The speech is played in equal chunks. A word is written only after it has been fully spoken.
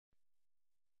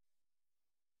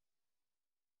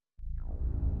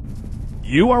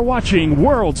You are watching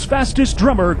World's Fastest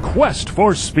Drummer Quest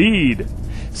for Speed.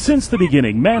 Since the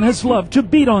beginning, man has loved to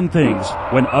beat on things.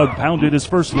 When Ugg pounded his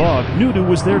first log, Nudu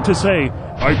was there to say,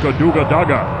 Aika Duga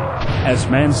Daga. As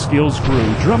man's skills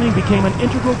grew, drumming became an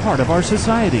integral part of our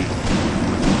society.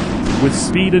 With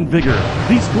speed and vigor,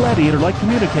 these gladiator-like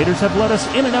communicators have led us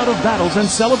in and out of battles and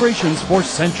celebrations for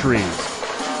centuries.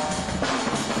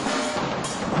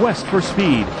 Quest for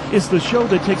Speed is the show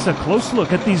that takes a close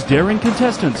look at these daring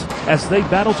contestants as they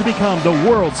battle to become the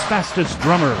world's fastest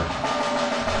drummer.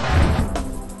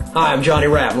 Hi, I'm Johnny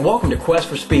Rabb, and welcome to Quest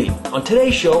for Speed. On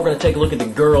today's show, we're going to take a look at the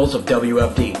girls of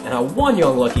WFD and how one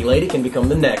young lucky lady can become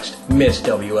the next Miss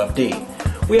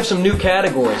WFD. We have some new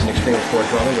categories in extreme sport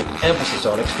drumming with emphasis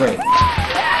on extreme.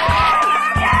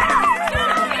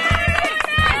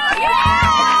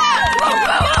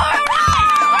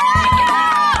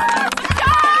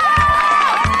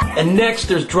 And next,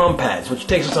 there's drum pads, which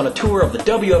takes us on a tour of the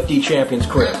WFD champions'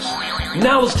 cribs.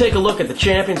 Now let's take a look at the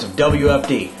champions of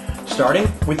WFD, starting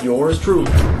with yours truly.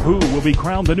 Who will be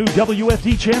crowned the new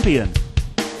WFD champion?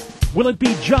 Will it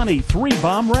be Johnny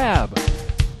 3-Bomb Rabb?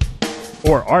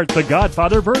 Or Art the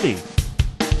Godfather Verdi?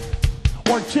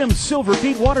 Or Tim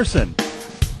Silverfeet Watterson?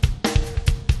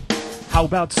 How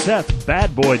about Seth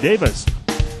Bad Boy Davis?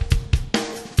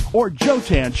 Or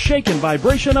Jotan Shaken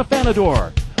Vibration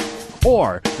Afanador?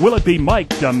 Or will it be Mike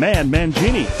the Man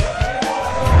Mangini?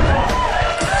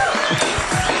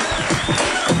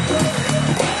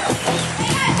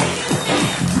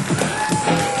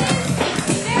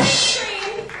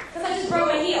 Because I just broke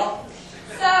my heel.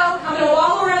 So I'm going to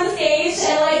walk around the stage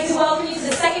and I'd like to welcome you to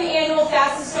the second annual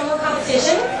Fastest Drummer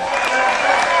competition. Find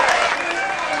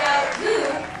out who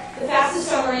the fastest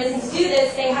drummer is, and to do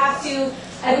this they have to,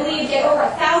 I believe, get over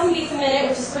 1,000 beats a minute,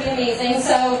 which is pretty amazing.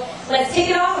 So let's take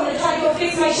it off. I'm going to try to go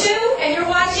fix my shoe, and you're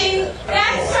watching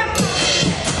Fastest Drummer.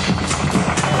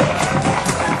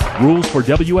 Rules for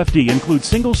WFD include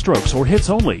single strokes or hits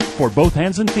only for both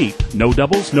hands and feet. No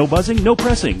doubles, no buzzing, no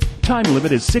pressing. Time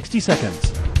limit is 60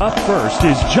 seconds. Up first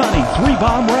is Johnny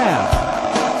 3-Bomb Rabb.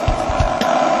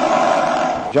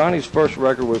 Johnny's first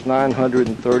record was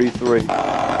 933. Johnny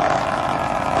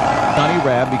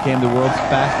Rabb became the world's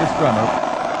fastest drummer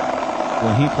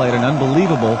when he played an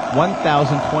unbelievable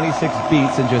 1,026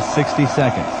 beats in just 60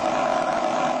 seconds.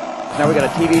 Now we got a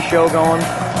TV show going.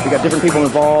 We got different people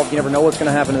involved. You never know what's going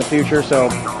to happen in the future. So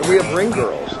We have ring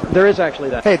girls. there is actually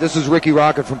that. Hey, this is Ricky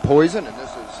Rocket from Poison, and this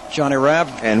is Johnny Rabb.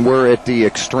 and we're at the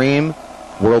Extreme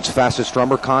World's Fastest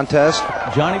Drummer Contest.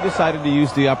 Johnny decided to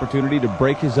use the opportunity to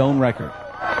break his own record.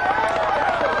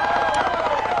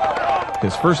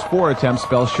 His first 4 attempts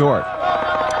fell short.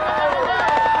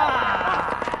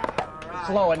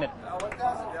 Slow, isn't it?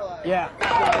 Yeah.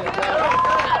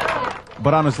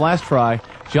 But on his last try,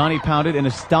 Johnny pounded an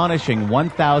astonishing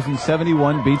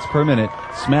 1,071 beats per minute,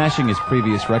 smashing his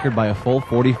previous record by a full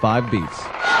 45 beats.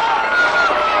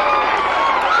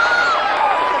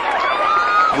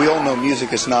 We all know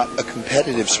music is not a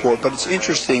competitive sport, but it's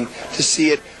interesting to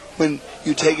see it when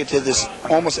you take it to this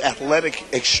almost athletic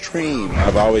extreme.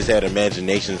 I've always had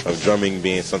imaginations of drumming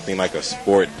being something like a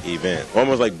sport event,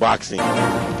 almost like boxing.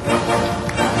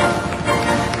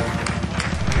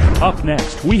 Up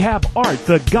next, we have Art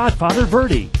the Godfather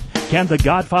Verdi. Can the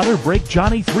Godfather break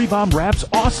Johnny 3-Bomb Rabb's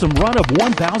awesome run of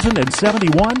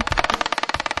 1,071?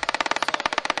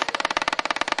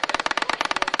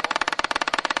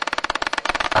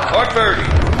 Art Verdi.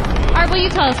 Art, will you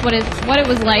tell us what it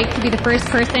was like to be the first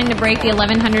person to break the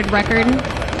 1,100 record?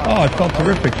 Oh, it felt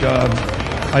terrific.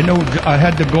 I know I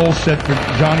had the goal set for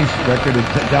Johnny's record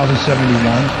at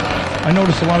 1,071. I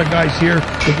noticed a lot of guys here,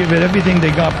 they give it everything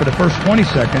they got for the first 20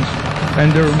 seconds,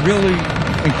 and they're really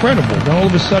incredible. Then all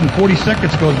of a sudden, 40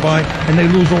 seconds goes by, and they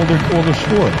lose all their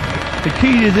score. The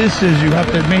key to this is you have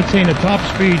to maintain a top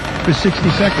speed for 60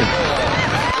 seconds.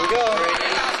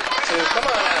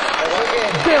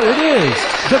 There it is!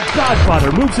 The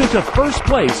Godfather moves into first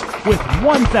place with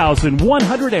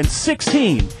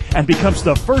 1,116 and becomes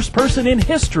the first person in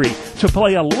history to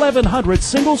play 1,100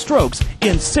 single strokes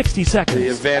in 60 seconds. The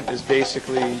event is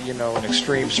basically, an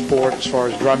extreme sport as far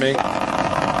as drumming.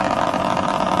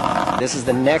 This is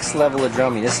the next level of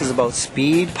drumming. This is about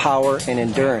speed, power, and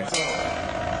endurance.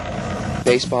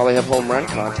 Baseball, they have home run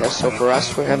contests, so for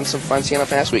us, we're having some fun seeing how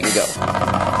fast we can go.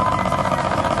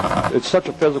 It's such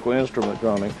a physical instrument,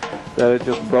 drumming, that it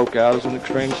just broke out as an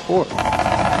extreme sport.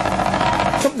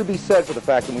 Something to be said for the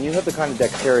fact that when you have the kind of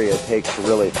dexterity it takes to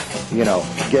really,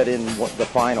 get in the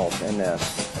finals in this,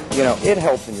 it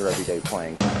helps in your everyday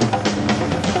playing.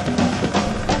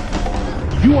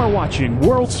 You are watching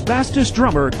World's Fastest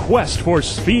Drummer Quest for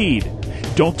Speed.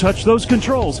 Don't touch those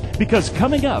controls, because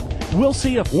coming up, we'll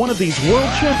see if one of these world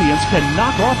champions can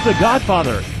knock off the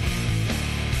Godfather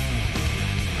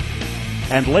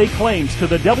and lay claims to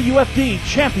the WFD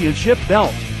Championship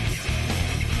belt.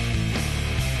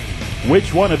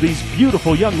 Which one of these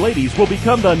beautiful young ladies will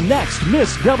become the next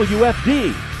Miss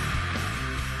WFD?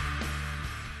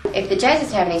 If the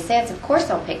judges have any sense, of course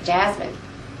they'll pick Jasmine.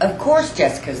 Of course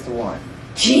Jessica's the one.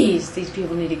 Jeez, these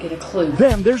people need to get a clue.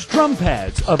 Then there's drum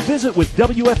pads, a visit with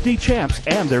WFD champs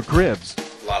and their cribs.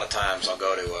 A lot of times I'll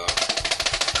go to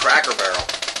Cracker Barrel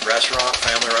restaurant,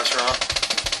 family restaurant,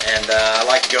 and I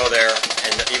like to go there,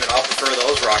 and even I'll prefer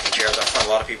those rocking chairs. I find a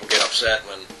lot of people get upset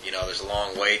when, you know, there's a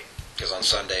long wait, because on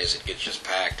Sundays it gets just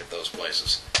packed at those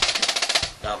places.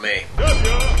 Not me.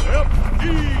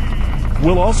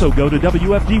 We'll also go to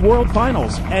WFD World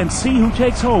Finals and see who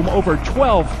takes home over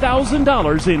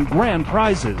 $12,000 in grand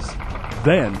prizes.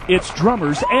 Then it's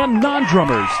drummers and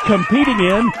non-drummers competing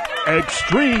in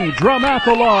Extreme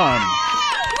Drumathlon.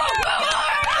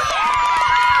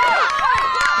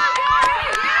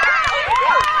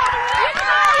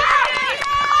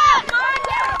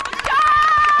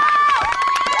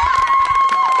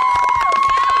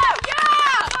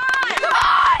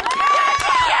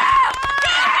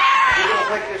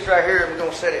 Right here, we're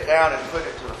going to set it down and put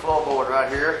it to the floorboard right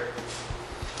here,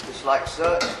 just like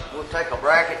such. We'll take a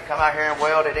bracket, come out here and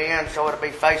weld it in so it'll be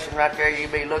facing right there. You'll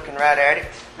be looking right at it.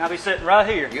 I'll be sitting right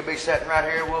here. You'll be sitting right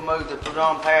here. We'll move the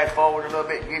drum pad forward a little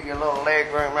bit, give you a little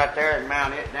leg room right there, and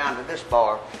mount it down to this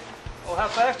bar. Well, how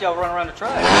fast y'all run around the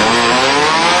track?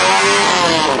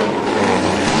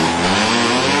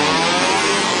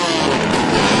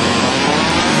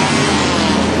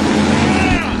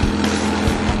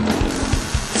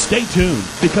 Stay tuned,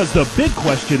 because the big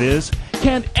question is,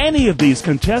 can any of these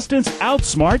contestants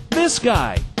outsmart this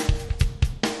guy?